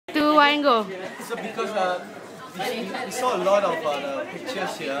2, 1, go. So because we saw a lot of the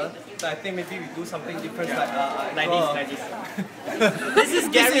pictures here, so I think maybe we do something different like this.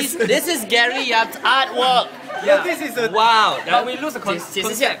 This is Gary Yap's artwork. Yeah, this is a wow. But we lose the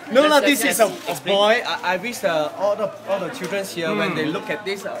concept. No, this is a boy. I wish all the children here when they look at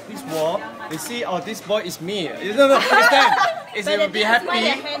this wall, they see, oh, this boy is me. You don't understand? They will be happy,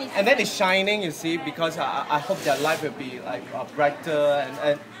 and then it's shining. You see, because I hope their life will be like brighter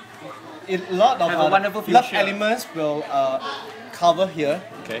and a lot of wonderful love future. elements will cover here.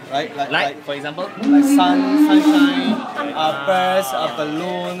 Okay. Right. Like for example, like sunshine, birds,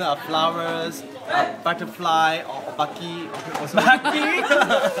 balloon, flowers, butterfly, or Baki.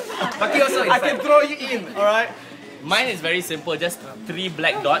 Baki also I can throw you in. All right. mine is very simple. Just 3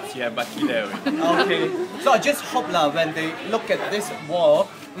 black dots. You have Baki there. Okay. So I just hope when they look at this wall,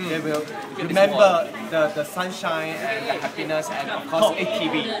 they will remember the sunshine and the happiness and of course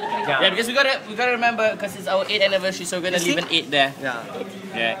 8TV. Yeah, because we gotta remember because it's our 8th anniversary, so we're gonna leave an 8 there. Yeah.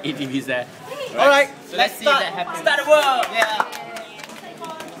 Yeah, 8 TVs there. All right. So let's see if that happens. Start the world. Yeah.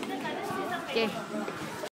 Okay.